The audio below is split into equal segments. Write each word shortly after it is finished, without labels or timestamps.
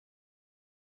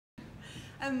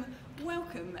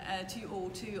Welcome to you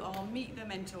all to our Meet the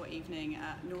Mentor evening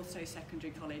at Northstowe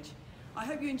Secondary College. I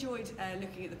hope you enjoyed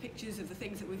looking at the pictures of the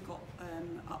things that we've got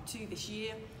up to this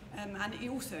year, and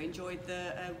you also enjoyed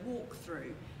the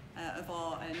walkthrough of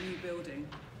our new building.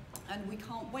 And we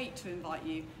can't wait to invite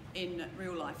you in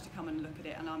real life to come and look at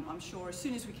it, and I'm sure as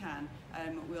soon as we can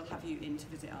we'll have you in to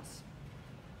visit us.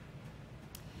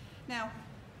 Now,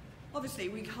 obviously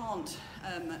we can't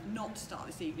not start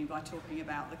this evening by talking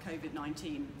about the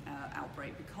COVID-19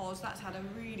 outbreak, because that's had a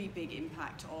really big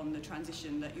impact on the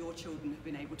transition that your children have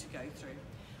been able to go through.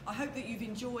 I hope that you've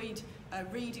enjoyed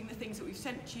reading the things that we've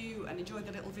sent you and enjoyed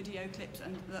the little video clips,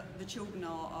 and that the children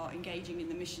are engaging in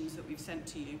the missions that we've sent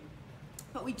to you.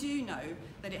 But we do know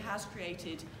that it has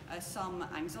created some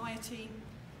anxiety.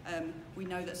 We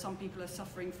know that some people are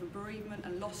suffering from bereavement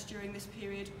and loss during this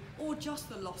period, or just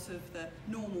the loss of the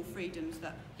normal freedoms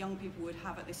that young people would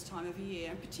have at this time of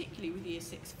year, and particularly with Year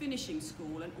 6 finishing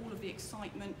school and all of the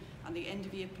excitement and the end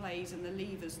of year plays and the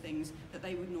leavers things that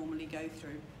they would normally go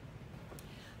through.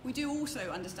 We do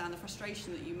also understand the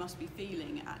frustration that you must be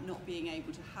feeling at not being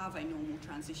able to have a normal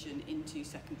transition into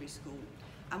secondary school.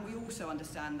 And we also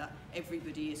understand that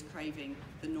everybody is craving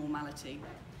the normality.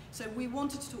 So we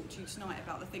wanted to talk to you tonight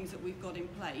about the things that we've got in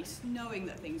place, knowing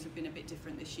that things have been a bit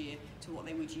different this year to what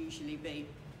they would usually be.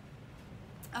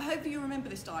 I hope you remember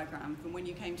this diagram from when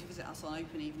you came to visit us on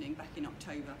open evening back in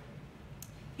October.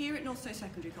 Here at Northstowe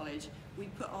Secondary College, we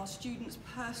put our students'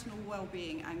 personal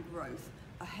well-being and growth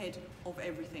ahead of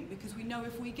everything, because we know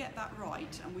if we get that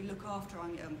right and we look after our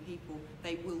young people,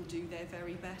 they will do their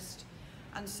very best.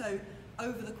 And so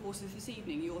over the course of this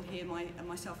evening, you'll hear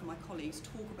myself and my colleagues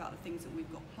talk about the things that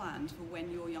we've got planned for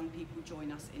when your young people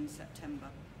join us in September.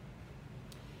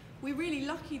 We're really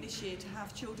lucky this year to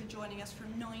have children joining us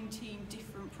from 19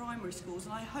 different primary schools,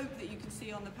 and I hope that you can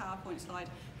see on the PowerPoint slide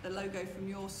the logo from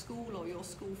your school or your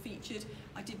school featured.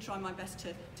 I did try my best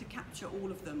to capture all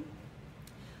of them.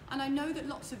 And I know that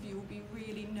lots of you will be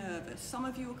really nervous. Some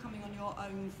of you are coming on your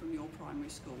own from your primary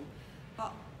school,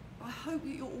 but I hope that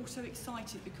you're also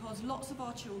excited, because lots of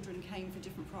our children came from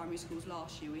different primary schools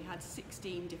last year. We had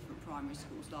 16 different primary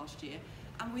schools last year,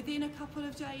 and within a couple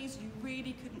of days you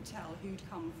really couldn't tell who'd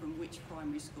come from which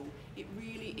primary school. It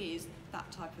really is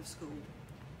that type of school.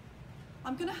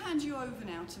 I'm going to hand you over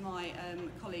now to my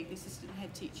colleague, the assistant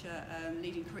head teacher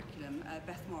leading curriculum,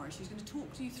 Beth Morris, who's going to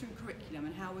talk to you through curriculum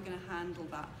and how we're going to handle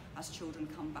that as children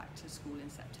come back to school in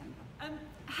September.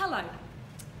 Hello.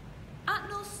 At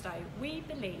Northstowe, we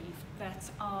believe that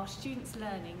our students'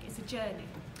 learning is a journey,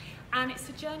 and it's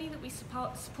a journey that we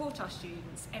support our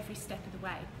students every step of the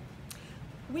way.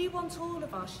 We want all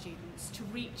of our students to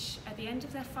reach, at the end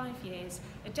of their 5 years,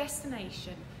 a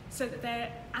destination so that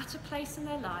they're at a place in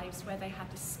their lives where they have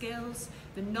the skills,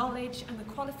 the knowledge and the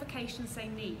qualifications they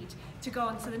need to go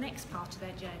on to the next part of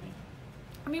their journey.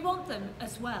 And we want them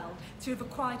as well to have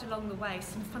acquired along the way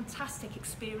some fantastic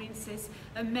experiences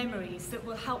and memories that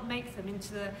will help make them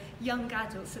into the young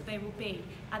adults that they will be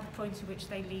at the point at which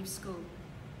they leave school.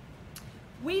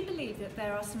 We believe that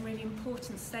there are some really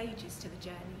important stages to the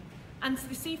journey, and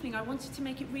this evening I wanted to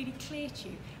make it really clear to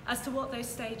you as to what those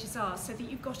stages are, so that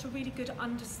you've got a really good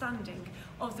understanding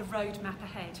of the roadmap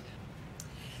ahead.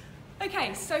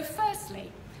 Okay, so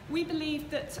firstly, we believe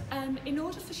that in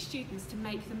order for students to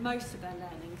make the most of their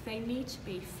learning, they need to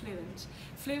be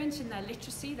fluent in their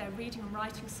literacy, their reading and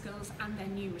writing skills and their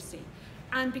numeracy.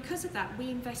 And because of that, we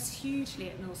invest hugely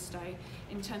at Northstowe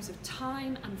in terms of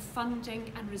time and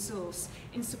funding and resource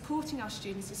in supporting our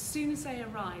students as soon as they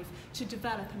arrive to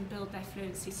develop and build their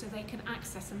fluency, so they can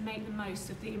access and make the most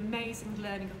of the amazing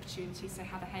learning opportunities they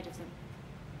have ahead of them.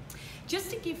 Just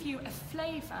to give you a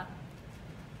flavour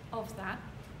of that,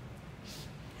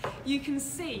 you can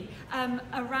see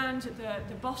around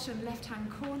the bottom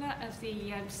left-hand corner of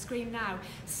the screen now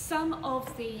some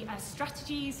of the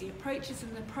strategies, the approaches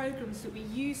and the programmes that we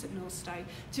use at Northstowe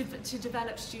to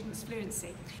develop students'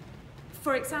 fluency.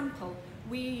 For example,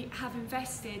 we have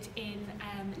invested in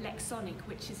Lexonic,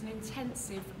 which is an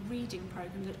intensive reading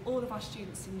programme that all of our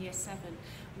students in Year 7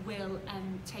 will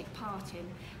take part in,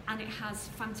 and it has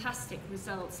fantastic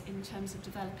results in terms of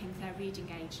developing their reading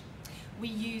age. We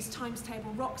use Times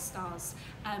Table Rockstars,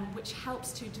 which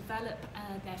helps to develop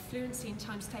their fluency in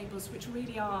times tables, which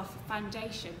really are the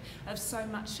foundation of so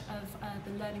much of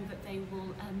the learning that they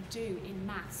will do in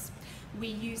maths. We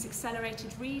use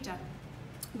Accelerated Reader,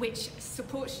 which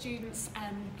supports students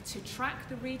to track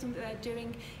the reading that they're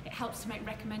doing. It helps to make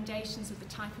recommendations of the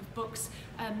type of books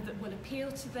that will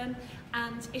appeal to them,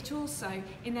 and it also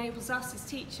enables us as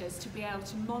teachers to be able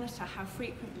to monitor how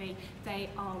frequently they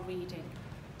are reading.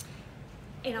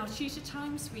 In our tutor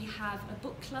times, we have a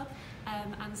book club,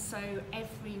 and so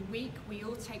every week we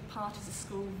all take part as a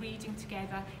school reading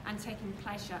together and taking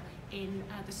pleasure in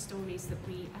the stories that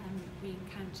we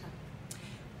encounter.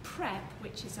 Prep,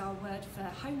 which is our word for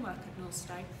homework at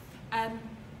Northstowe,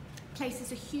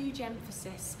 places a huge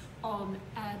emphasis on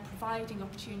providing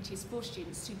opportunities for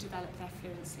students to develop their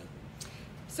fluency.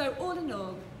 So all in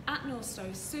all, at Northstowe,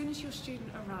 as soon as your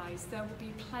student arrives, there will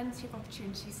be plenty of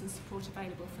opportunities and support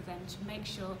available for them to make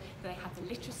sure they have the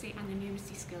literacy and the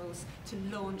numeracy skills to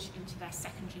launch into their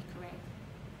secondary career.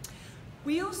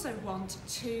 We also want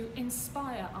to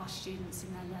inspire our students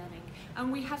in their learning,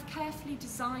 and we have carefully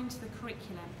designed the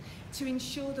curriculum to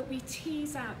ensure that we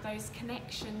tease out those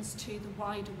connections to the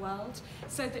wider world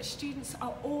so that students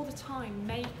are all the time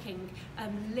making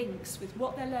links with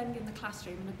what they're learning in the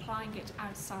classroom and applying it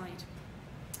outside.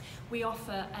 We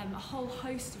offer a whole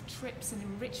host of trips and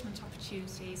enrichment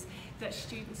opportunities that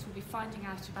students will be finding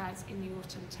out about in the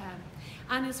autumn term.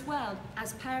 And as well,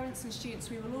 as parents and students,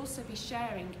 we will also be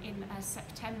sharing in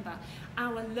September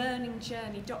our learning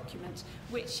journey document,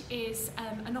 which is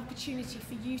an opportunity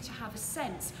for you to have a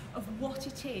sense of what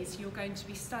it is you're going to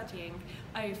be studying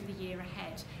over the year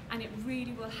ahead. And it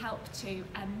really will help to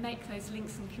make those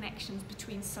links and connections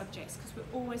between subjects, because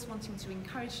we're always wanting to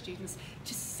encourage students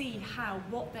to see how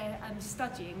what they're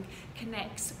studying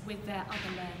connects with their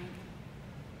other learning.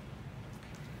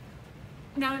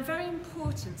 Now, a very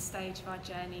important stage of our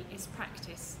journey is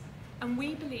practice, and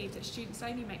we believe that students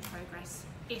only make progress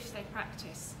if they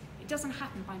practice. It doesn't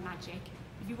happen by magic.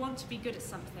 If you want to be good at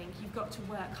something, you've got to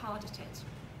work hard at it.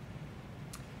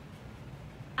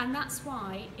 And that's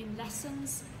why in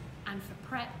lessons and for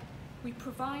prep, we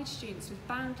provide students with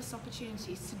boundless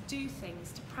opportunities to do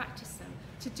things, to practice them,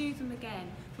 to do them again.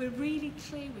 We're really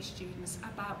clear with students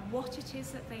about what it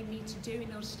is that they need to do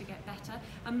in order to get better,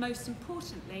 and most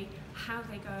importantly, how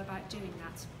they go about doing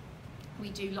that.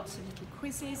 We do lots of little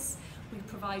quizzes. We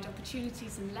provide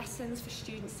opportunities and lessons for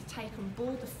students to take on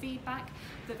board the feedback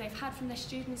that they've had from their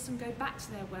students and go back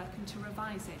to their work and to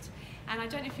revise it. And I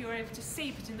don't know if you were able to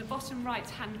see, but in the bottom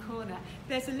right-hand corner,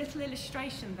 there's a little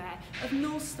illustration there of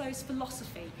Northstowe's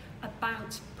philosophy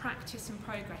about practice and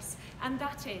progress. And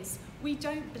that is, we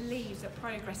don't believe that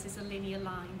progress is a linear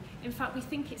line. In fact, we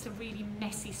think it's a really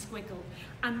messy squiggle.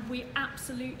 And we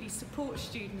absolutely support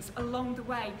students along the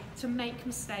way to make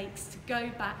mistakes, to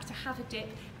go back, to have a dip,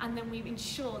 and then we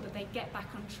ensure that they get back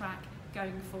on track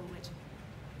going forward.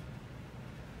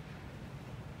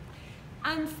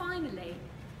 And finally,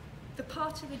 the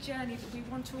part of the journey that we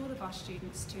want all of our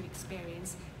students to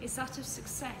experience is that of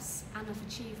success and of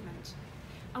achievement.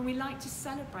 And we like to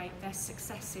celebrate their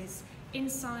successes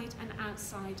inside and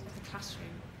outside of the classroom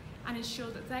and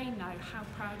ensure that they know how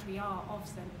proud we are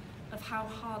of them, of how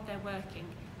hard they're working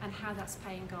and how that's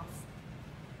paying off.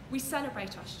 We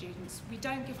celebrate our students. We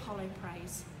don't give hollow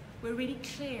praise. We're really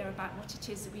clear about what it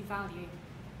is that we value: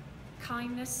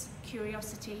 kindness,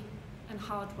 curiosity, and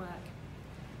hard work.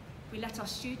 We let our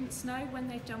students know when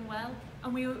they've done well,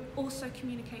 and we also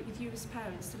communicate with you as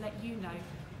parents to let you know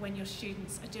when your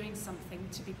students are doing something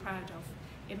to be proud of.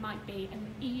 It might be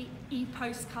an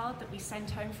e-postcard that we send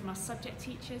home from our subject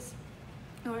teachers,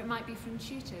 or it might be from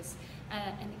tutors,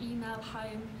 an email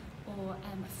home or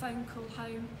a phone call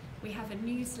home. We have a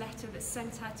newsletter that's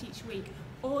sent out each week.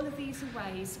 All of these are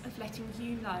ways of letting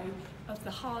you know of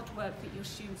the hard work that your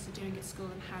students are doing at school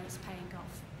and how it's paying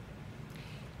off.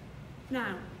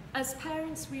 Now, as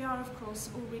parents, we are of course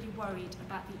all really worried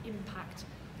about the impact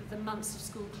that the months of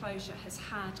school closure has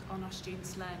had on our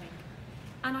students' learning.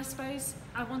 And I suppose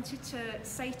I wanted to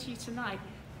say to you tonight,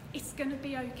 it's going to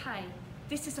be okay.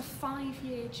 This is a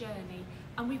 5-year journey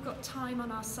and we've got time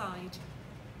on our side.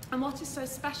 And what is so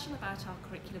special about our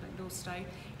curriculum at Northstowe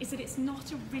is that it's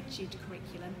not a rigid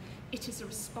curriculum, it is a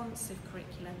responsive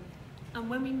curriculum. And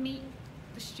when we meet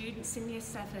the students in Year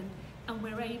 7 and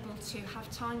we're able to have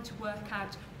time to work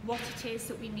out what it is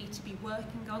that we need to be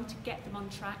working on to get them on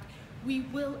track, we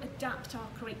will adapt our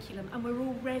curriculum, and we're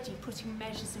already putting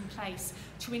measures in place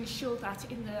to ensure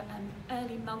that in the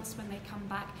early months when they come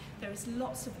back, there is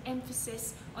lots of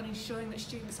emphasis on ensuring that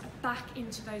students are back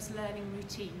into those learning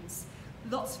routines.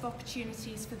 Lots of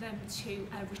opportunities for them to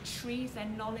retrieve their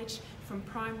knowledge from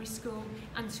primary school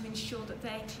and to ensure that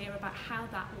they're clear about how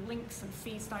that links and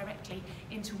feeds directly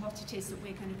into what it is that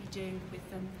we're going to be doing with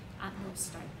them at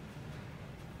Northstowe.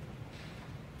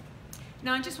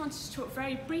 Now, I just wanted to talk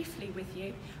very briefly with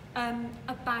you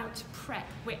about prep,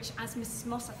 which, as Mrs.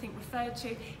 Moss I think referred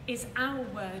to, is our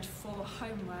word for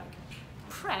homework.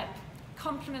 Prep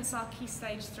complements our Key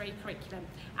Stage 3 curriculum,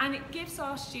 and it gives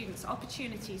our students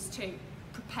opportunities to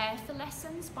prepare for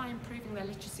lessons by improving their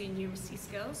literacy and numeracy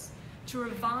skills, to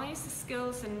revise the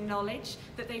skills and knowledge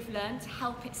that they've learned to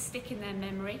help it stick in their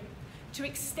memory, to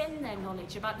extend their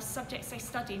knowledge about the subjects they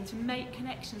study and to make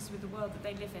connections with the world that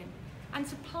they live in, and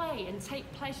to play and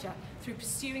take pleasure through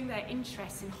pursuing their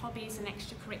interests in hobbies and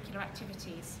extracurricular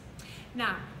activities.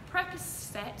 Now, prep is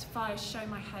set via Show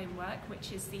My Homework,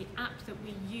 which is the app that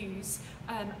we use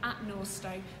at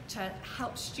Northstowe to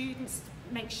help students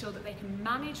make sure that they can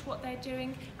manage what they're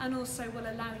doing, and also will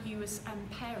allow you as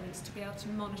parents to be able to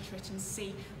monitor it and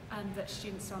see that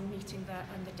students are meeting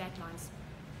the deadlines.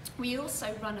 We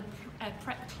also run a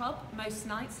prep club most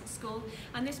nights at school,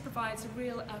 and this provides a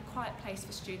real quiet place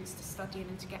for students to study in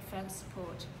and to get further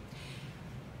support.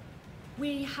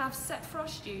 We have set for our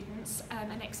students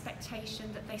an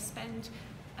expectation that they spend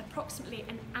approximately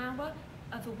an hour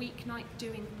of a weeknight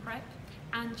doing prep,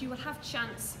 and you will have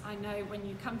chance, I know, when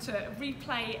you come to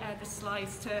replay the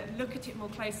slides to look at it more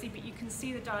closely, but you can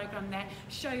see the diagram there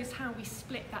shows how we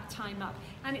split that time up,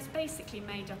 and it's basically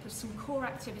made up of some core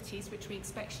activities which we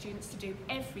expect students to do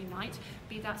every night,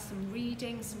 be that some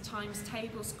reading, some times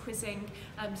tables, quizzing,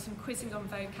 some quizzing on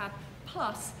vocab,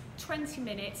 plus 20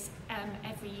 minutes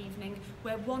every evening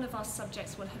where one of our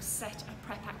subjects will have set a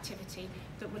prep activity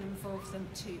that will involve them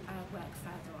to work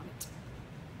further on it.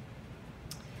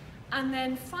 And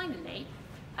then finally,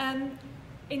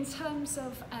 in terms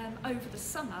of over the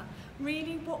summer,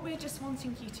 really what we're just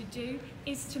wanting you to do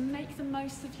is to make the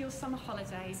most of your summer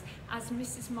holidays, as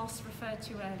Mrs. Moss referred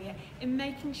to earlier, in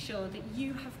making sure that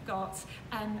you have got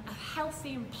a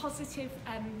healthy and positive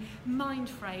mind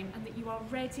frame, and that you are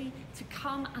ready to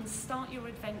come and start your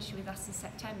adventure with us in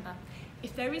September.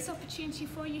 If there is opportunity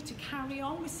for you to carry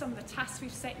on with some of the tasks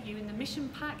we've set you in the mission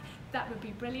pack, that would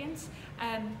be brilliant.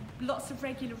 Lots of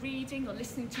regular reading or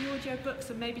listening to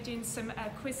audiobooks or maybe doing some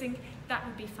quizzing, that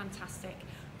would be fantastic.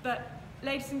 But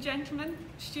ladies and gentlemen,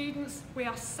 students, we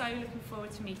are so looking forward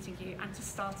to meeting you and to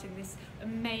starting this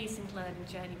amazing learning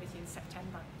journey with you in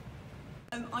September.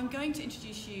 I'm going to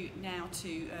introduce you now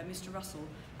to Mr. Russell,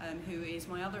 who is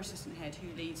my other assistant head who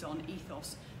leads on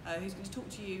ethos, who's going to talk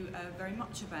to you very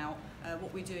much about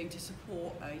what we're doing to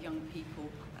support young people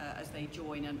as they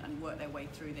join and work their way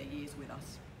through their years with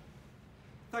us.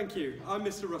 Thank you. I'm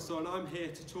Mr. Russell, and I'm here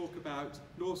to talk about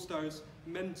Northstowe's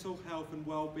mental health and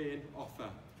wellbeing offer.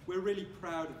 We're really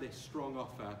proud of this strong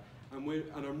offer,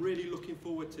 and I'm really looking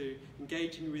forward to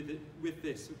engaging with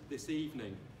this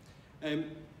evening.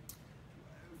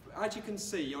 As you can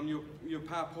see on your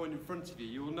PowerPoint in front of you,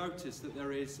 you will notice that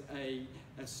there is a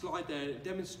slide there that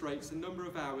demonstrates the number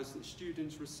of hours that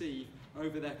students receive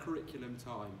over their curriculum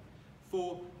time.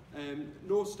 For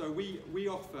Northstowe, we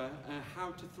offer a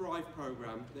How to Thrive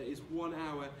programme that is 1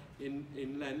 hour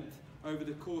in length over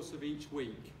the course of each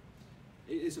week.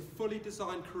 It is a fully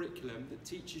designed curriculum that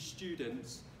teaches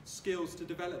students skills to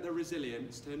develop their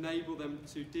resilience, to enable them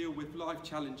to deal with life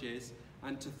challenges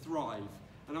and to thrive.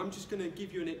 And I'm just going to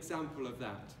give you an example of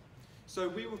that. So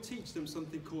we will teach them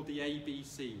something called the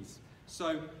ABCs.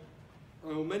 So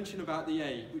I'll mention about the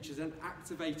A, which is an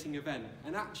activating event.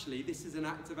 And actually, this is an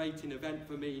activating event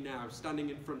for me now, standing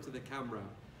in front of the camera.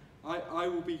 I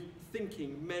will be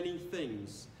thinking many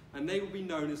things, and they will be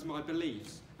known as my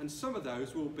beliefs. And some of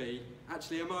those will be,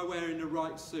 actually, am I wearing the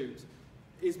right suit?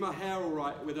 Is my hair all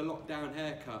right with a lockdown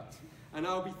haircut? And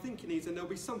I'll be thinking these, and there'll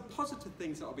be some positive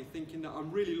things that I'll be thinking that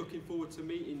I'm really looking forward to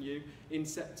meeting you in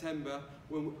September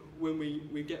when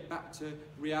we get back to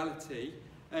reality.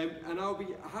 And I'll be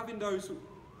having those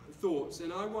thoughts,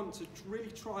 and I want to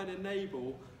really try and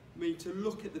enable me to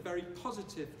look at the very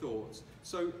positive thoughts.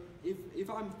 So if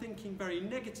I'm thinking very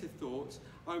negative thoughts,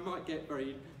 I might get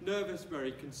very nervous,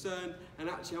 very concerned, and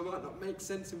actually I might not make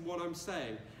sense in what I'm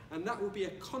saying. And that will be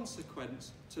a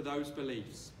consequence to those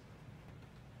beliefs.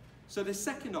 So the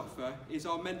second offer is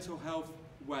our mental health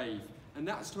wave, and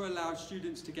that's to allow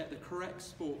students to get the correct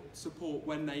support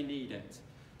when they need it.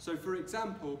 So for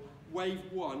example, wave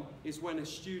 1 is when a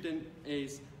student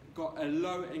is got a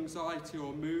low anxiety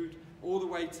or mood, all the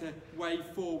way to wave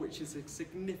 4, which is a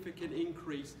significant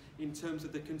increase in terms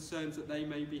of the concerns that they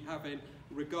may be having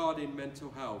regarding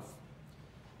mental health.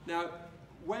 Now,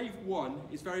 wave 1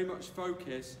 is very much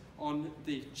focused on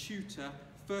the tutor,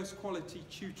 first quality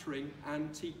tutoring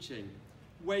and teaching.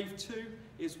 Wave 2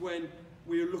 is when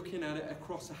we're looking at it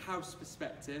across a house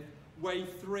perspective. Wave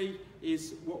 3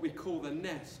 is what we call the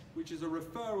nest, which is a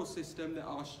referral system that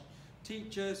our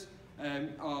teachers,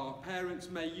 our parents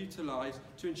may utilise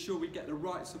to ensure we get the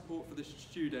right support for the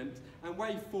student. And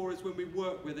wave 4 is when we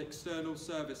work with external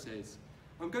services.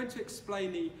 I'm going to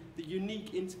explain the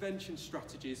unique intervention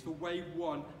strategies for wave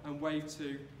 1 and wave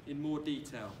 2 in more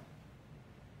detail.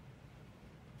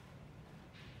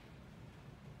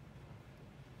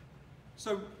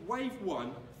 So wave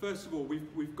one, first of all,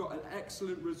 we've got an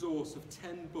excellent resource of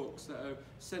 10 books that are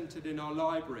centred in our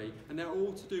library, and they're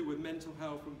all to do with mental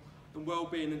health and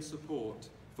well-being and support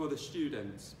for the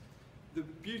students. The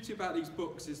beauty about these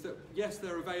books is that, yes,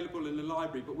 they're available in the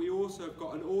library, but we also have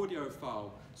got an audio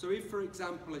file. So if, for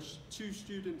example, two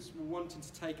students were wanting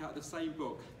to take out the same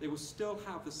book, they will still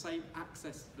have the same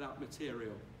access to that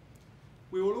material.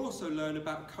 We will also learn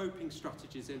about coping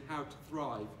strategies and how to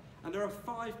thrive. And there are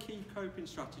 5 key coping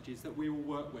strategies that we will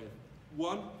work with.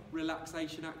 1,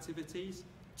 relaxation activities.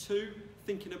 2,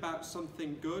 thinking about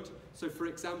something good. So for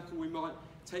example, we might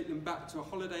take them back to a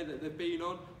holiday that they've been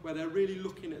on where they're really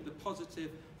looking at the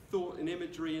positive thought and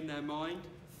imagery in their mind.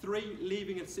 3,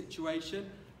 leaving a situation.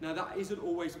 Now that isn't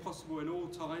always possible in all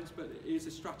times, but it is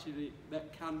a strategy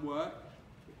that can work.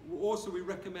 Also, we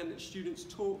recommend that students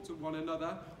talk to one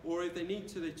another, or if they need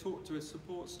to, they talk to a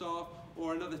support staff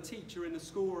or another teacher in the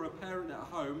school or a parent at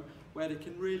home, where they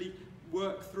can really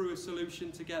work through a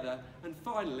solution together. And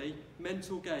finally,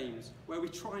 mental games, where we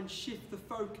try and shift the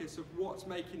focus of what's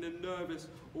making them nervous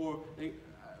or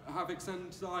have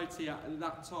anxiety at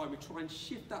that time. We try and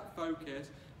shift that focus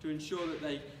to ensure that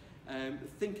they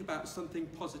think about something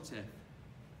positive.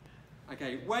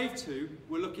 Okay, wave 2,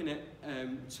 we're looking at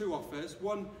 2 offers.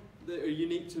 One that are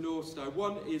unique to Northstowe.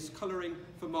 One is colouring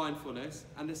for mindfulness,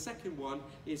 and the second one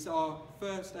is our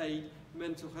first aid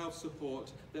mental health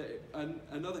support that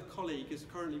another colleague is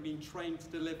currently being trained to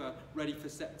deliver, ready for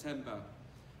September.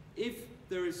 If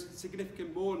there is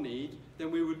significant more need,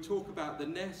 then we would talk about the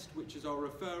Nest, which is our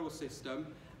referral system,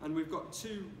 and we've got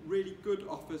 2 really good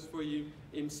offers for you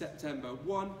in September.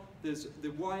 One, there's the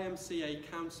YMCA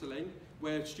counselling,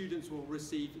 where students will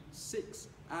receive 6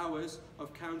 hours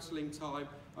of counselling time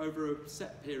over a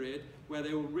set period, where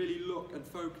they will really look and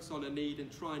focus on a need and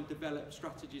try and develop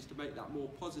strategies to make that more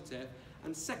positive.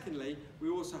 And secondly, we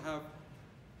also have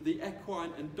the equine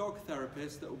and dog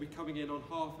therapists that will be coming in on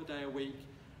half a day a week.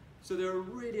 So there are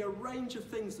really a range of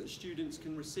things that students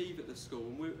can receive at the school.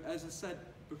 And as I said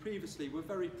previously, we're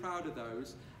very proud of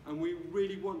those, and we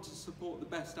really want to support the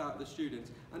best out of the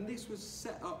students. And this was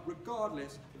set up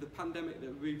regardless of the pandemic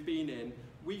that we've been in.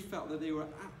 We felt that they were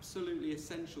absolutely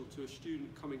essential to a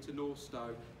student coming to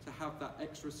Northstowe to have that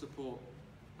extra support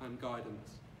and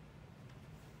guidance.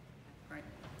 Great.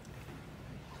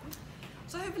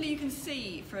 So hopefully you can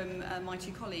see from my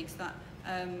 2 colleagues that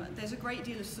there's a great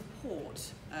deal of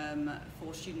support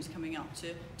for students coming up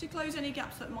to close any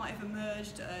gaps that might have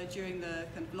emerged during the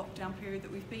kind of lockdown period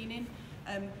that we've been in.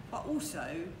 But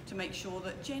also to make sure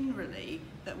that generally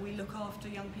that we look after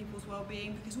young people's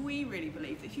well-being, because we really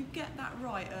believe that if you get that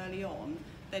right early on,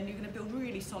 then you're going to build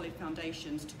really solid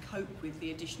foundations to cope with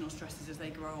the additional stresses as they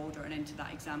grow older and enter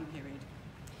that exam period.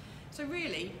 So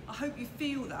really, I hope you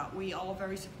feel that we are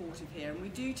very supportive here, and we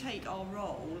do take our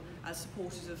role as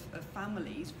supporters of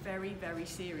families very, very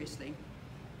seriously.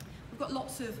 We've got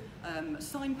lots of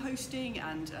signposting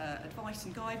and advice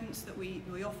and guidance that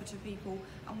we offer to people,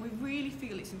 and we really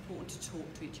feel it's important to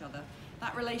talk to each other.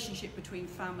 That relationship between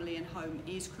family and home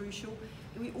is crucial.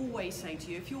 We always say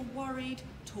to you, if you're worried,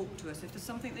 talk to us. If there's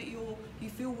something that you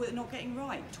feel we're not getting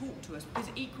right, talk to us, because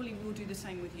equally we'll do the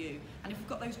same with you. And if we've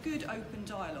got those good open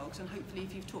dialogues, and hopefully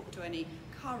if you've talked to any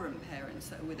current parents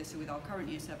that are with us, with our current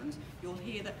Year 7s, you'll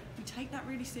hear that we take that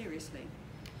really seriously.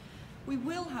 We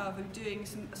will, however, be doing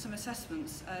some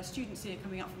assessments. Students here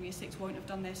coming up from Year 6 won't have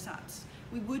done their SATs.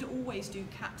 We would always do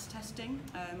CATS testing,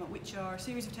 which are a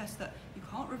series of tests that you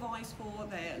can't revise for.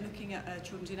 They're looking at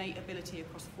children's innate ability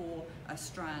across 4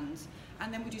 strands.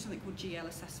 And then we do something called GL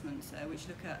assessments, which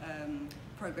look at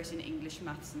progress in English,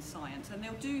 maths and science. And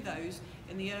they'll do those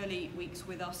in the early weeks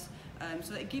with us,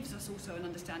 so that it gives us also an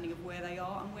understanding of where they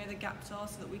are and where the gaps are,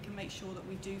 so that we can make sure that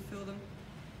we do fill them.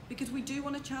 Because we do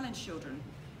want to challenge children.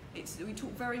 We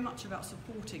talk very much about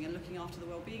supporting and looking after the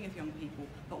well-being of young people,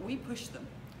 but we push them.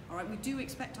 All right, we do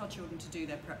expect our children to do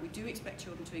their prep. We do expect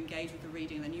children to engage with the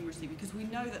reading and the numeracy, because we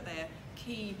know that they're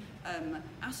key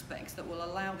aspects that will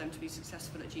allow them to be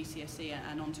successful at GCSE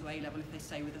and onto A level if they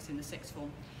stay with us in the 6th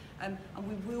form. And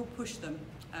we will push them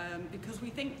because we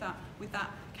think that with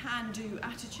that can-do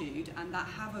attitude and that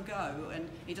have a go, and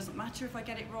it doesn't matter if I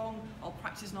get it wrong, I'll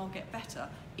practice and I'll get better,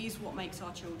 is what makes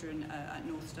our children at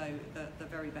Northstowe the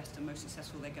very best and most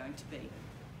successful they're going to be.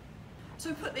 So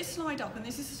we put this slide up, and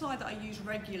this is a slide that I use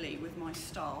regularly with my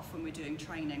staff when we're doing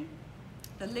training.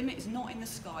 The limit is not in the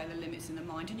sky, the limit's in the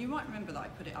mind. And you might remember that I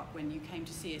put it up when you came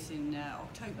to see us in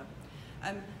October.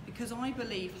 Because I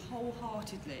believe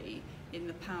wholeheartedly in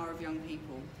the power of young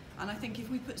people. And I think if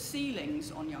we put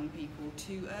ceilings on young people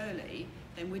too early,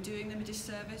 then we're doing them a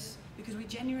disservice, because we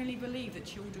genuinely believe that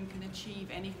children can achieve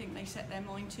anything they set their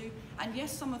mind to. And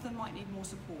yes, some of them might need more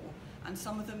support, and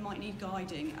some of them might need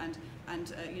guiding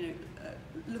and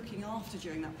looking after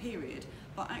during that period.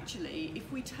 But actually, if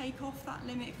we take off that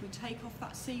limit, if we take off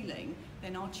that ceiling,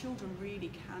 then our children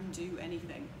really can do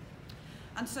anything.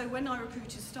 And so when I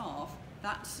recruited staff,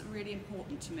 that's really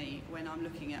important to me when I'm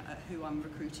looking at who I'm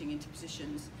recruiting into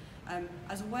positions,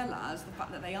 as well as the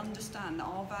fact that they understand that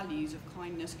our values of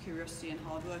kindness, curiosity and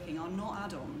hard working are not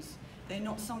add-ons. They're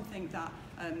not something that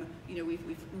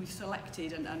we've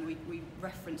selected and we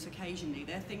reference occasionally.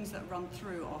 They're things that run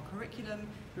through our curriculum,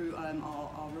 through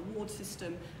our reward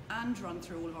system, and run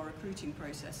through all of our recruiting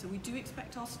process. So we do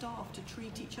expect our staff to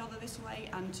treat each other this way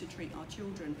and to treat our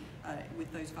children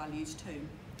with those values too.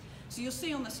 So you'll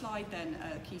see on the slide then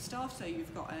key staff. So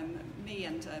you've got me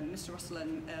and Mr. Russell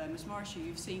and Ms. Morris, who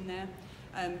you've seen there.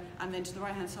 And then to the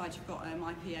right hand side you've got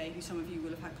my PA, who some of you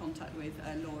will have had contact with,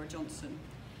 Laura Johnson.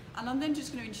 And I'm then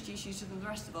just going to introduce you to the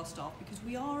rest of our staff, because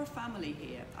we are a family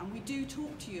here, and we do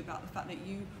talk to you about the fact that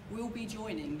you will be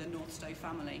joining the Northstowe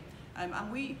family.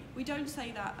 And we don't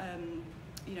say that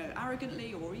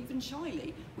arrogantly or even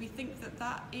shyly. We think that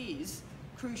that is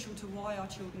crucial to why our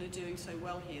children are doing so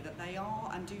well here, that they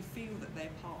are and do feel that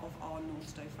they're part of our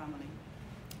Northstowe family.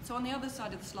 So on the other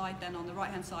side of the slide then, on the right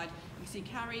hand side, you can see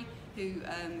Carrie, who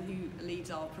leads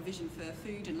our provision for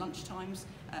food and lunch times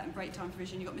and break time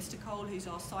provision. You've got Mr. Cole, who's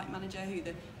our site manager, who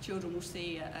the children will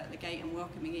see at the gate and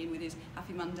welcoming in with his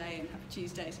Happy Monday and Happy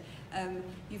Tuesdays.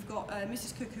 You've got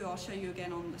Mrs. Cook, who I'll show you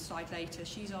again on the slide later.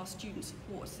 She's our student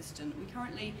support assistant. We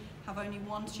currently have only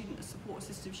one student support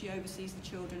assistant. She oversees the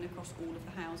children across all of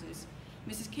the houses.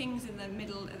 Mrs. King's in the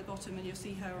middle at the bottom, and you'll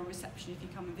see her on reception if you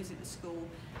come and visit the school.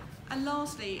 And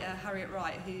lastly, Harriet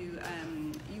Wright, who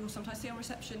you will sometimes see on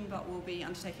reception, but will be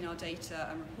undertaking our data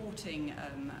and reporting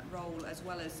role, as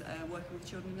well as working with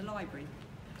children in the library.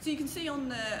 So you can see on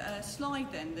the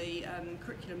slide then the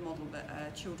curriculum model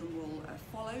that children will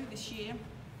follow this year.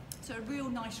 So a real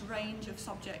nice range of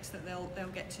subjects that they'll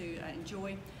get to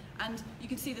enjoy. And you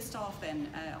can see the staff then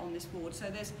on this board. So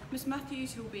there's Miss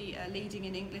Matthews, who will be leading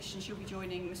in English, and she'll be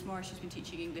joining Miss Morris, who's been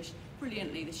teaching English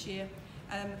brilliantly this year.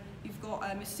 You've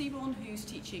got Miss Seaborn, who's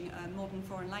teaching modern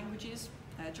foreign languages,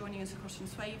 joining us across from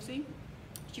Swavesey.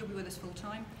 She'll be with us full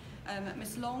time.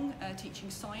 Miss Long, teaching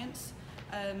science.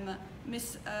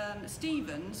 Miss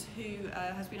Stevens, who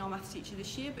has been our maths teacher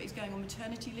this year, but is going on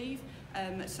maternity leave.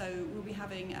 So we'll be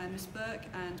having Miss Burke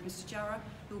and Mr. Jarrah,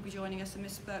 who will be joining us, and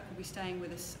Miss Burke will be staying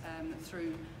with us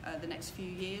through the next few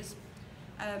years.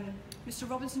 Mr.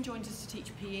 Robinson joins us to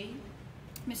teach PE.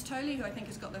 Miss Tolley, who I think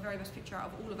has got the very best picture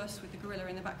out of all of us with the gorilla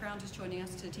in the background, is joining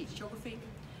us to teach geography.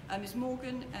 Miss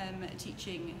Morgan,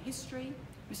 teaching history.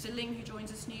 Mr. Ling, who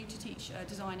joins us new to teach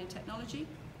design and technology.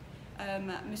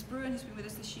 Miss Bruin has been with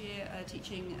us this year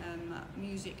teaching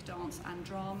music, dance and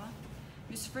drama.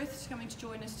 Miss Frith is coming to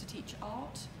join us to teach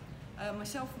art.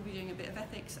 Myself will be doing a bit of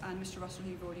ethics, and Mr. Russell,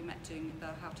 who you've already met, doing the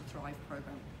How to Thrive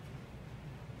programme.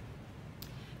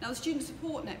 Now the Student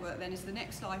Support Network then is the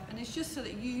next slide, and it's just so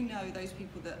that you know those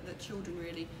people that children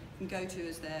really can go to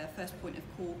as their first point of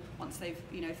call once they've,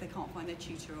 if they can't find their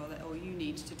tutor or you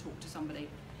need to talk to somebody.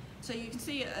 So you can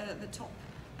see at the top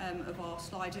of our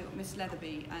slide, we've got Miss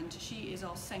Leatherby, and she is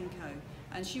our Senko,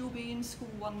 and she will be in school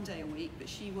 1 day a week, but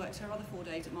she works her other 4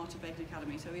 days at Martin Bacon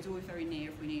Academy, so he's always very near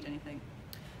if we need anything.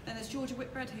 Then there's Georgia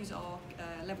Whitbread, who's our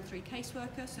level 3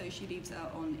 caseworker, so she leads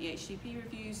on EHCP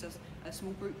reviews, does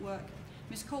small group work.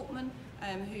 Miss Coltman,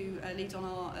 who leads on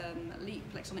our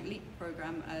Electronic Leap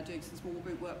programme, doing some small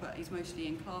group work, but is mostly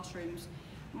in classrooms.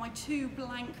 My two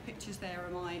blank pictures there are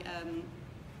my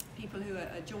people who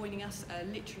are joining us,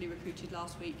 literally recruited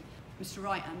last week, Mr.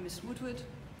 Wright and Miss Woodward,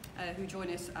 who join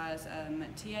us as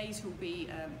TAs, who will be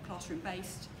classroom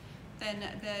based. Then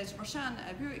there's Roshan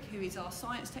Buick, who is our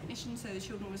science technician, so the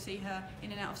children will see her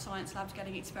in and out of science labs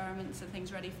getting experiments and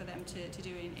things ready for them to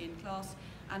do in class.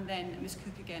 And then Miss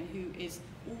Cook again, who is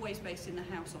always based in the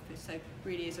house office, so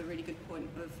really is a really good point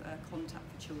of contact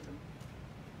for children.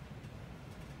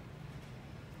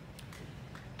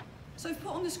 So I've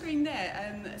put on the screen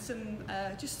there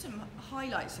just some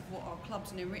highlights of what our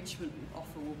clubs and enrichment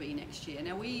offer will be next year.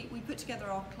 Now we put together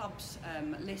our clubs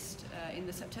list in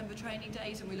the September training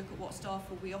days, and we look at what staff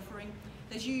will be offering.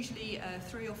 There's usually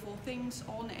 3 or 4 things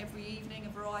on every evening, a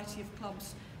variety of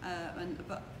clubs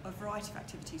but a variety of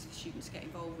activities for students to get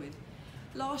involved with.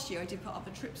 Last year I did put up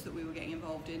the trips that we were getting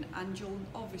involved in, and you'll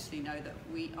obviously know that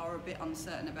we are a bit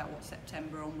uncertain about what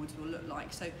September onwards will look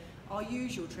like. So our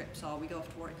usual trips are we go off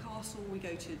to Warwick Castle, we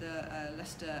go to the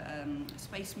Leicester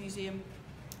Space Museum,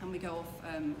 and we go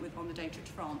off on the day trip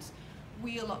to France.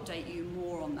 We'll update you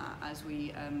more on that as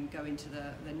we go into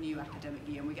the new academic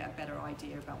year and we get a better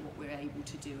idea about what we're able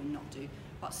to do and not do.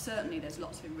 But certainly there's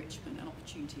lots of enrichment and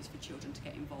opportunities for children to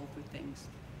get involved with things.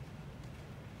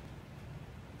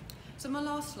 So my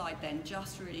last slide then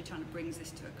just really kind of brings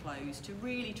this to a close to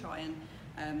really try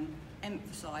and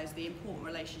emphasise the important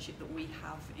relationship that we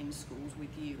have in schools with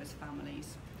you as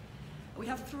families. We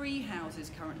have 3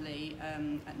 houses currently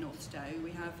at North Stowe.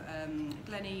 We have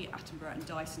Glennie, Attenborough and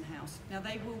Dyson House. Now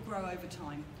they will grow over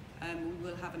time. We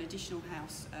will have an additional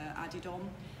house added on,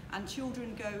 and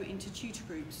children go into tutor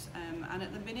groups, and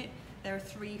at the minute there are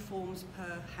 3 forms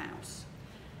per house.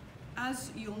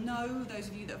 As you'll know, those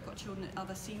of you that have got children at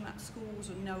other CMAT schools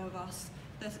or know of us,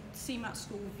 the CMAT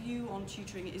school view on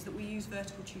tutoring is that we use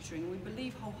vertical tutoring. We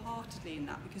believe wholeheartedly in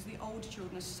that because the older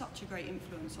children are such a great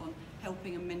influence on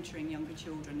helping and mentoring younger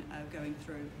children going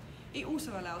through. It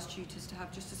also allows tutors to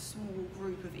have just a small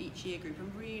group of each year group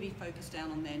and really focus down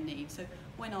on their needs. So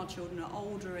when our children are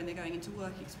older and they're going into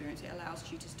work experience, it allows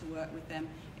tutors to work with them.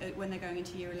 When they're going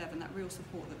into year 11, that real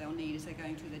support that they'll need as they're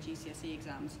going through their GCSE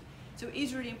exams. So it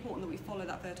is really important that we follow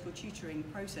that vertical tutoring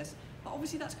process. But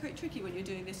obviously that's quite tricky when you're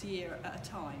doing this a year at a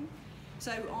time.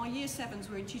 So our year 7s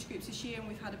were in tutor groups this year, and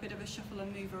we've had a bit of a shuffle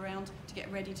and move around to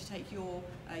get ready to take your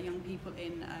young people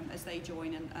in as they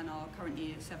join and our current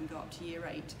year 7 go up to year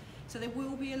 8. So there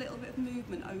will be a little bit of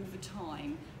movement over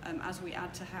time as we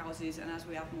add to houses and as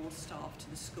we add more staff to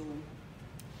the school.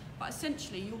 But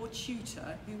essentially your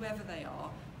tutor, whoever they are,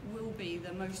 will be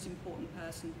the most important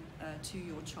person to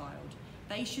your child.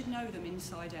 They should know them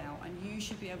inside out, and you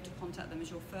should be able to contact them as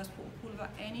your first port of call about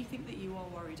anything that you are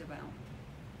worried about.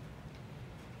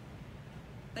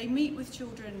 They meet with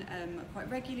children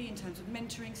quite regularly in terms of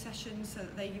mentoring sessions so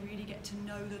that they really get to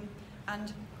know them,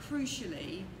 and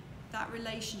crucially, that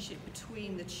relationship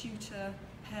between the tutor,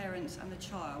 parents and the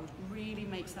child really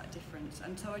makes that difference.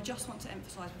 And so I just want to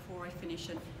emphasise before I finish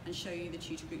and show you the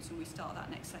tutor groups and we start that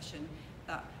next session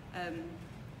that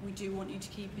we do want you to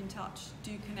keep in touch,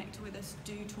 do connect with us,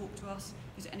 do talk to us.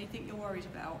 If there's anything you're worried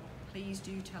about, please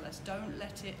do tell us. Don't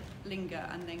let it linger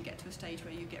and then get to a stage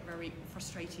where you get very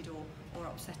frustrated or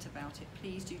upset about it.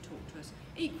 Please do talk to us.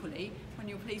 Equally, when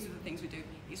you're pleased with the things we do,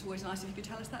 it's always nice if you could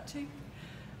tell us that too.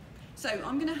 So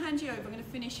I'm going to hand you over, I'm going to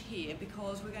finish here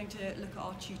because we're going to look at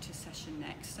our tutor session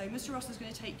next. So Mr. Ross is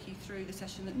going to take you through the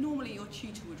session that normally your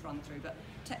tutor would run through, but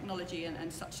technology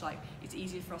and such like, it's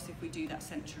easier for us if we do that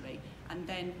centrally. And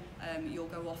then you'll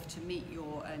go off to meet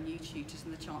your new tutors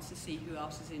and the chance to see who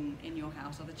else is in your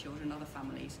house, other children, other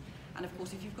families. And of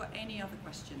course, if you've got any other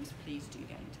questions, please do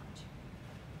get in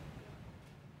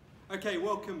touch. Okay,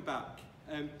 welcome back.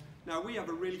 Now we have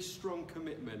a really strong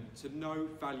commitment to know,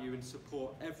 value and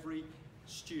support every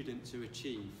student to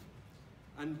achieve.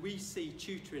 And we see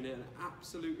tutoring as an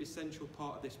absolute essential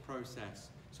part of this process.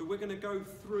 So we're going to go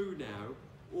through now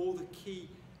all the key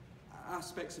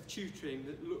aspects of tutoring,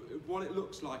 what it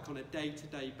looks like on a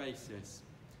day-to-day basis.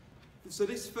 So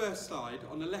this first slide,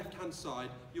 on the left-hand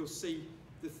side, you'll see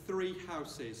the 3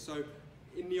 houses. So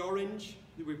in the orange,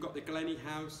 we've got the Glennie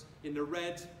house. In the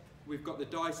red, we've got the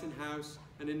Dyson house.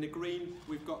 And in the green,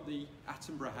 we've got the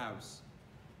Attenborough house.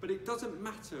 But it doesn't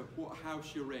matter what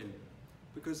house you're in,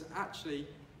 because actually,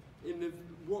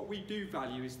 what we do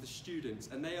value is the students,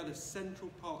 and they are the central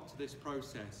part to this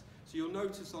process. So you'll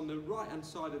notice on the right-hand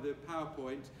side of the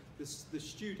PowerPoint, the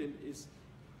student is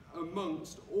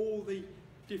amongst all the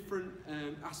different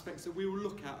aspects that we will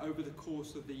look at over the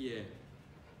course of the year.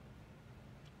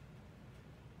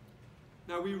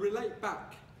 Now we relate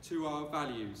back to our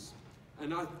values.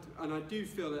 And I do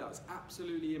feel that that's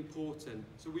absolutely important.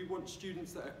 So we want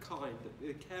students that are kind, that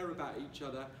they care about each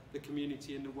other, the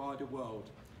community and the wider world.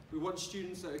 We want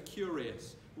students that are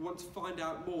curious, who want to find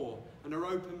out more and are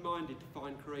open-minded to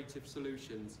find creative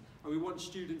solutions. And we want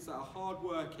students that are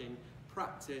hard-working,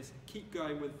 practice, keep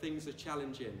going when things are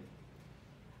challenging.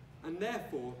 And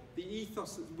therefore, the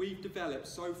ethos that we've developed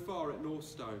so far at North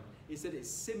Stowe is that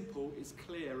it's simple, it's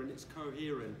clear and it's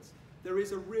coherent. There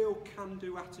is a real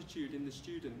can-do attitude in the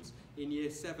students in year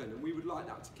 7, and we would like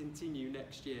that to continue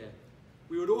next year.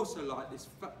 We would also like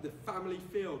the family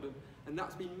feel, and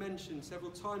that's been mentioned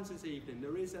several times this evening.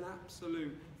 There is an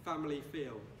absolute family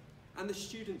feel. And the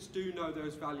students do know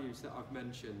those values that I've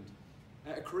mentioned.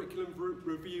 At a curriculum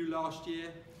review last year,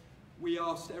 we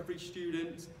asked every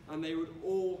student, and they would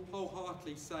all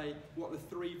wholeheartedly say what the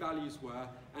 3 values were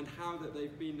and how that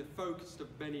they've been the focus of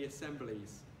many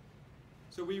assemblies.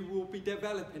 So we will be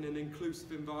developing an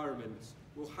inclusive environment.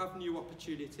 We'll have new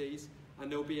opportunities, and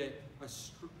there'll be a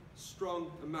strong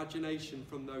imagination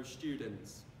from those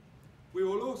students. We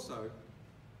will also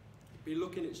be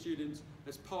looking at students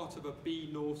as part of a Be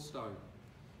Northstowe.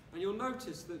 And you'll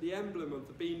notice that the emblem of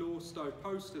the Be Northstowe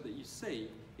poster that you see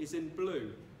is in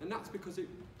blue, and that's because it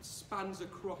spans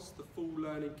across the full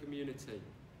learning community.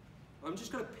 I'm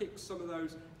just going to pick some of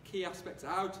those key aspects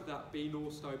out of that Be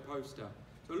Northstowe poster.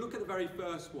 So look at the very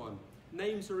first one.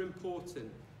 Names are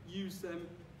important. Use them,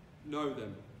 know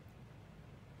them.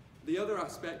 The other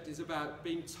aspect is about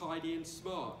being tidy and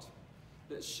smart.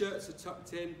 That shirts are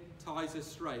tucked in, ties are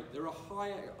straight. There are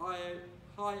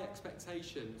high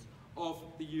expectations of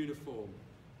the uniform.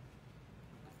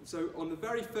 So on the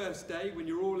very first day, when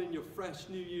you're all in your fresh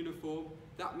new uniform,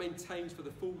 that maintains for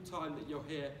the full time that you're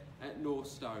here at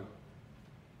Northstowe.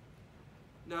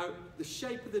 Now, the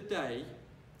shape of the day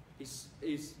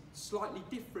is slightly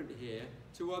different here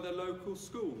to other local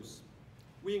schools.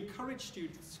 We encourage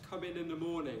students to come in the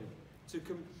morning, to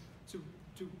come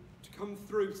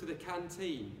through to the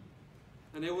canteen,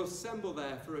 and they will assemble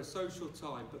there for a social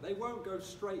time, but they won't go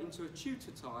straight into a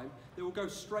tutor time, they will go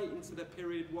straight into the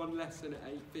period 1 lesson at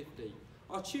 8:50.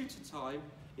 Our tutor time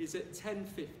is at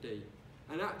 10:50,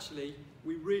 and actually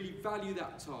we really value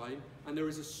that time, and there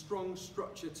is a strong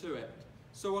structure to it.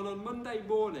 So on a Monday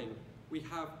morning, we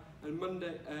have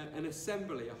an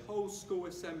assembly, a whole school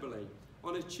assembly.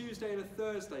 On a Tuesday and a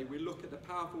Thursday, we look at the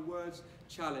Powerful Words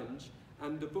Challenge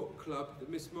and the book club that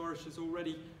Miss Morris has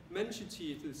already mentioned to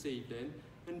you this evening.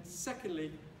 And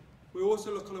secondly, we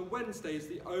also look on a Wednesday as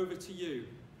the Over to You.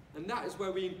 And that is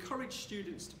where we encourage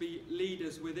students to be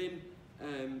leaders within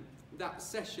that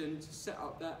session to set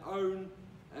up their own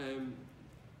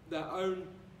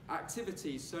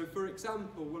activities. So for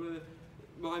example, one of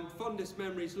my fondest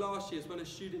memories last year is when a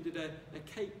student did a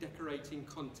cake decorating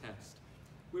contest.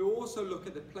 We will also look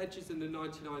at the pledges and the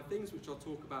 99 things, which I'll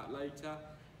talk about later,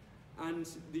 and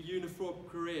the uniform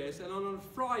careers. And on a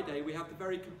Friday, we have the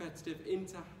very competitive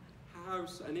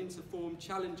inter-house and inter-form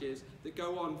challenges that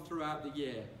go on throughout the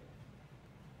year.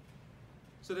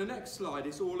 So the next slide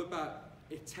is all about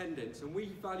attendance, and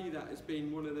we value that as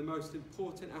being one of the most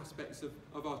important aspects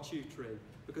of our tutoring,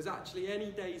 because actually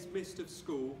any days missed of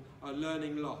school are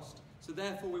learning lost. So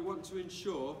therefore we want to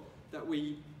ensure that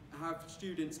we have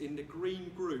students in the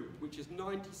green group, which is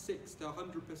 96 to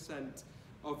 100%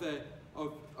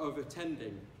 of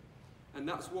attending, and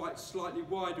that's why it's slightly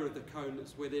wider of the cone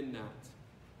that's within that.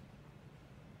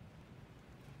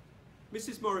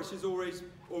 Mrs. Morris has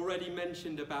already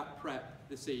mentioned about prep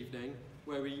this evening,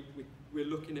 where we're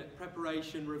looking at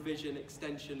preparation, revision,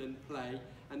 extension and play,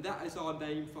 and that is our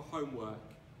name for homework.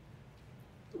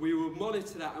 We will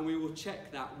monitor that and we will check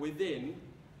that within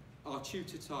our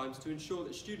tutor times to ensure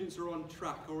that students are on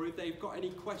track, or if they've got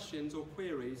any questions or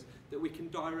queries, that we can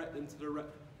direct them to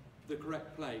the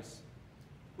correct place.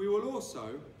 We will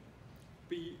also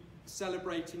be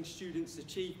celebrating students'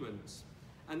 achievements,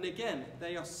 and again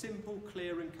they are simple,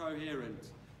 clear and coherent.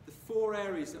 The 4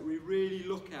 areas that we really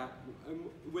look at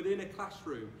within a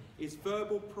classroom is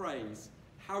verbal praise,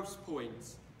 house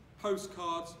points,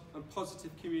 postcards and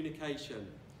positive communication.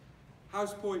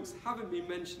 House points haven't been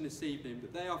mentioned this evening,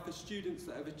 but they are for students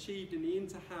that have achieved in the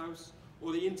inter-house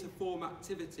or the inter-form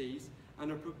activities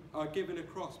and are given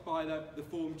across by the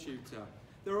form tutor.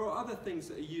 There are other things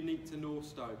that are unique to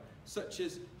Northstowe, such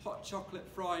as Hot Chocolate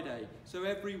Friday. So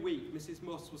every week, Mrs.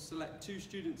 Moss will select 2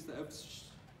 students that have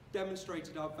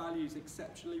demonstrated our values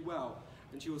exceptionally well,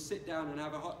 and she will sit down and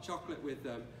have a hot chocolate with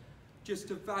them, just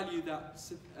to value their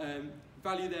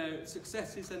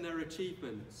successes and their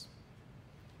achievements.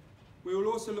 We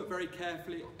will also look very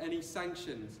carefully at any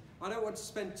sanctions. I don't want to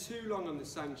spend too long on the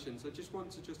sanctions, I just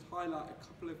want to highlight a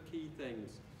couple of key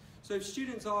things. So if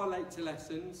students are late to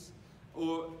lessons,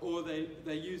 or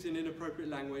they're using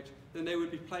inappropriate language, then they would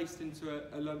be placed into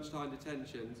a lunchtime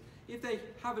detentions. If they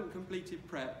haven't completed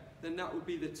prep, then that would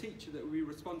be the teacher that would be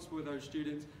responsible for those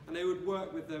students, and they would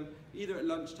work with them either at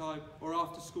lunchtime or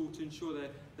after school to ensure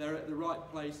they're at the right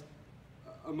place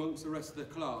amongst the rest of the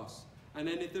class. And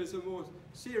then if there's a more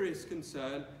serious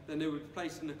concern, then they would be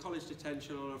placed in a college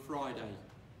detention on a Friday.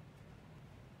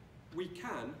 We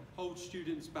can hold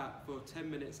students back for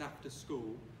 10 minutes after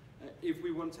school if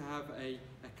we want to have a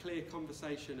clear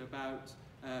conversation about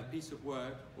a piece of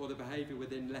work or the behaviour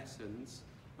within lessons,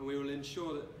 and we will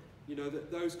ensure that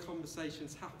that those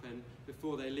conversations happen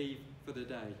before they leave for the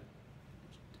day.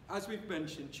 As we've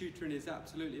mentioned, tutoring is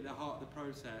absolutely the heart of the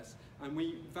process, and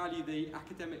we value the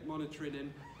academic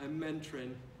monitoring and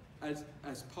mentoring as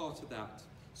part of that.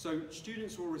 So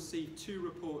students will receive 2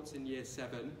 reports in Year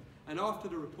 7, and after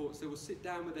the reports they will sit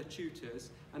down with their tutors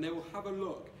and they will have a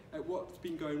look at what's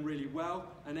been going really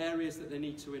well and areas that they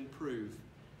need to improve.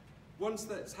 Once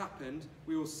that's happened,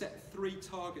 we will set 3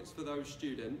 targets for those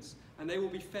students, and they will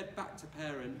be fed back to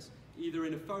parents either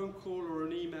in a phone call or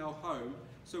an email home,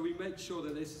 so we make sure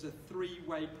that this is a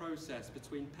three-way process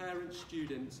between parents,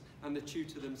 students and the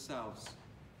tutor themselves.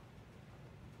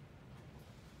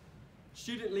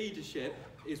 Student leadership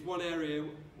is one area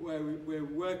where we're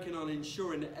working on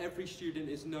ensuring that every student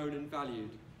is known and valued.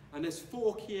 And there's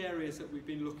 4 key areas that we've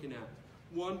been looking at.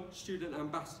 1, student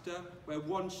ambassador, where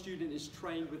 1 student is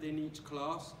trained within each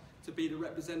class to be the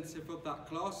representative of that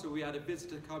class. So we had a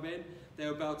visitor come in, they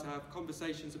were able to have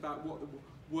conversations about what the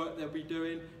work they'll be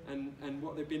doing and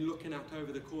what they've been looking at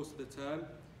over the course of the term.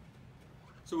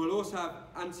 So we'll also have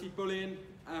anti-bullying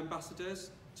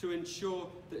ambassadors to ensure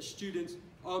that students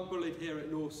aren't bullied here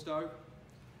at Northstowe.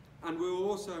 And we'll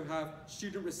also have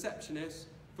student receptionists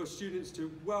for students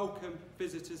to welcome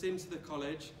visitors into the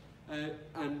college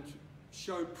and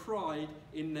show pride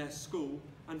in their school.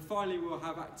 And finally, we'll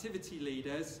have activity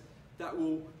leaders that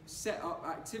will set up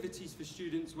activities for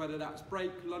students, whether that's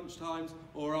break, lunch times,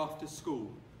 or after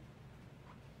school.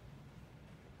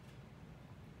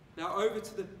 Now over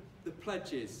to the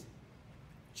pledges.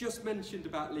 Just mentioned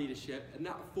about leadership, and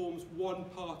that forms one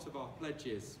part of our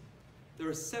pledges. There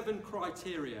are 7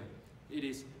 criteria. It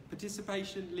is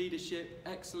participation, leadership,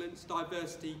 excellence,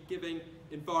 diversity, giving,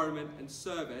 environment, and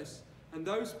service. And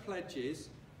those pledges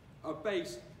are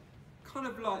based kind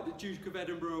of like the Duke of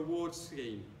Edinburgh Awards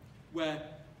scheme, where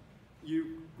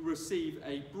you receive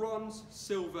a bronze,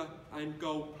 silver, and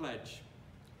gold pledge.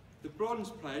 The bronze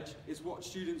pledge is what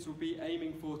students will be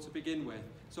aiming for to begin with.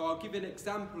 So I'll give an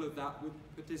example of that with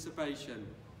participation,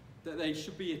 that they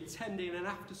should be attending an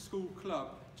after-school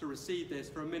club to receive this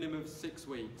for a minimum of 6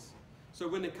 weeks. So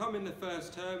when they come in the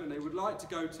first term and they would like to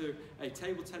go to a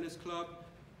table tennis club,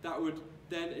 that would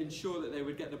then ensure that they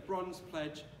would get the bronze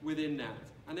pledge within that.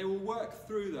 And they will work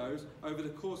through those over the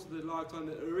course of their lifetime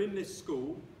that are in this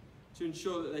school to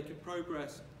ensure that they can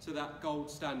progress to that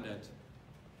gold standard.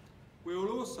 We will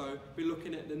also be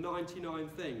looking at the 99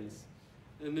 things.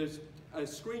 And there's a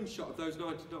screenshot of those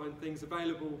 99 things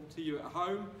available to you at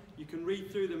home. You can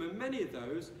read through them, and many of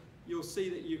those you'll see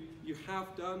that you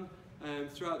have done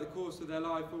throughout the course of their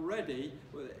life already.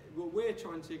 But we're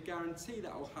trying to guarantee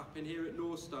that will happen here at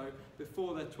Northstowe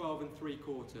before they're 12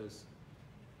 3/4.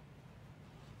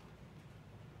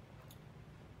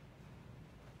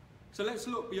 So let's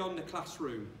look beyond the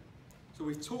classroom. So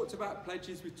we've talked about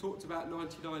pledges, we've talked about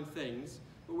 99 things,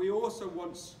 but we also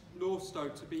want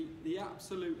Northstowe to be the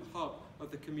absolute hub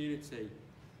of the community.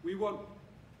 We want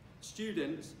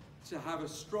students to have a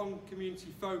strong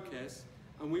community focus,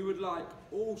 and we would like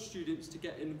all students to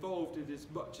get involved in as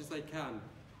much as they can.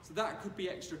 So that could be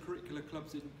extracurricular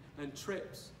clubs and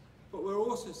trips, but we're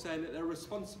also saying that their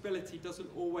responsibility doesn't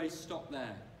always stop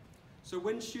there. So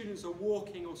when students are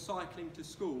walking or cycling to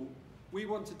school, we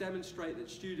want to demonstrate that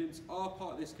students are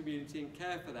part of this community and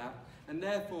care for that, and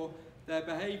therefore their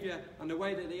behaviour and the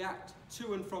way that they act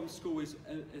to and from school is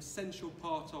an essential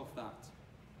part of that.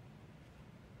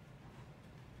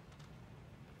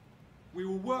 We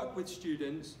will work with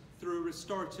students through a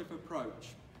restorative approach.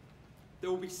 There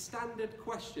will be standard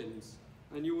questions,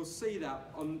 and you will see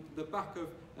that on the back of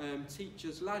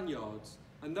teachers' lanyards,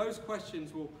 and those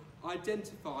questions will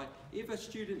identify if a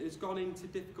student has gone into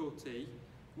difficulty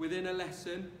within a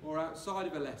lesson or outside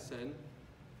of a lesson.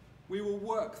 We will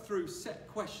work through set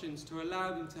questions to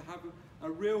allow them to have a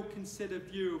real considered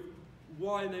view of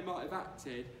why they might have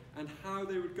acted and how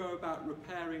they would go about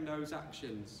repairing those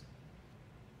actions.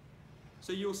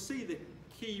 So you'll see the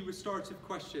key restorative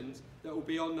questions that will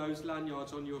be on those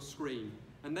lanyards on your screen,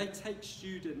 and they take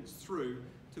students through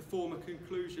to form a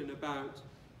conclusion about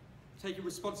taking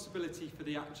responsibility for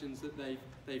the actions that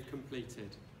they've completed.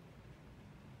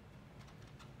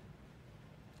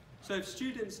 So if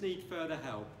students need further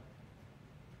help,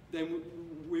 then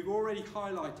we've already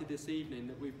highlighted this evening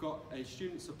that we've got a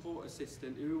student support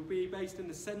assistant who will be based in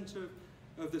the centre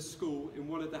of the school in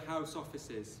one of the house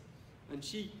offices. And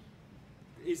she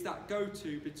is that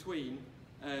go-to between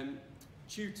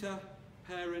tutor,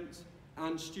 parent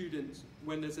and student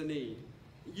when there's a need.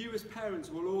 You as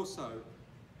parents will also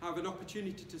have an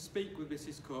opportunity to speak with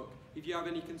Mrs. Cook if you have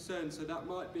any concerns. So that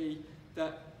might be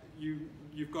that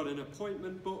you've got an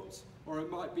appointment booked, or it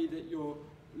might be that you're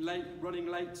running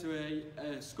late to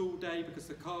a school day because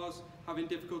the car's having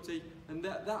difficulty, and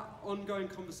that ongoing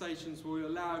conversations will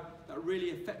allow that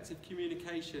really effective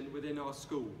communication within our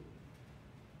school.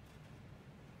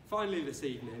 Finally this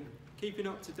evening, keeping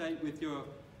up to date with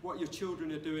what your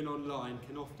children are doing online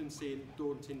can often seem a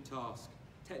daunting task.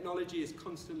 Technology is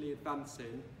constantly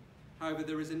advancing, however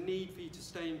there is a need for you to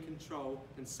stay in control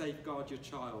and safeguard your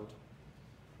child.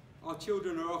 Our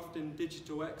children are often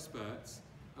digital experts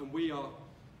and we are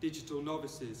digital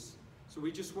novices, So we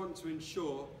just want to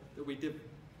ensure that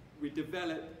we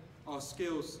develop our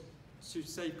skills to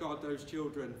safeguard those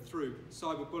children through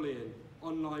cyberbullying,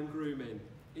 online grooming,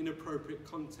 inappropriate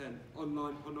content,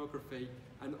 online pornography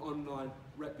and online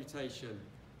reputation.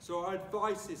 So our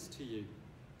advice is to you,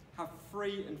 have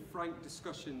free and frank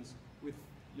discussions with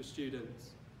your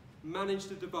students, manage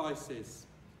the devices,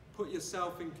 put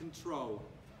yourself in control,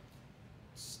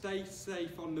 stay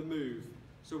safe on the move.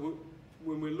 So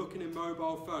when we're looking in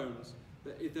mobile phones,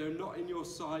 that if they're not in your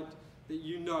sight, that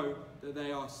you know that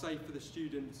they are safe for the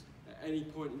students at any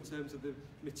point in terms of the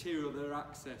material they're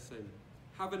accessing.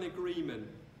 Have an agreement.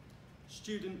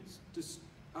 Students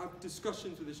have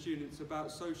discussions with the students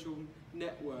about social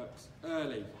networks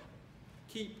early.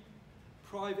 Keep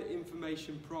private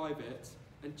information private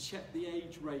and check the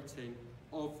age rating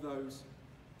of those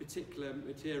particular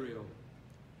material.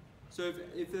 So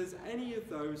if there's any of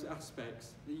those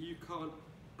aspects that you can't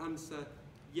answer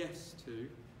yes to,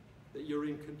 that you're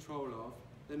in control of,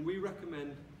 then we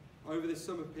recommend over this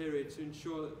summer period to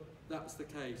ensure that that's the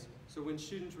case. So when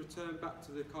students return back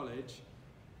to the college,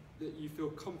 that you feel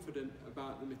confident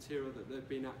about the material that they've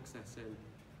been accessing.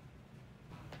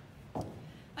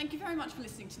 Thank you very much for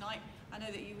listening tonight. I know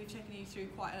that we've taken you through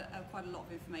quite a lot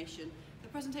of information. The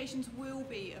presentations will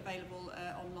be available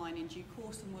online in due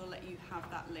course, and we'll let you have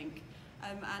that link.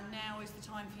 And now is the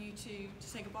time for you to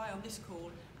say goodbye on this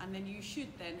call, and then you should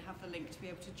then have the link to be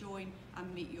able to join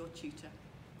and meet your tutor.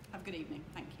 Have a good evening.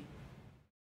 Thank you.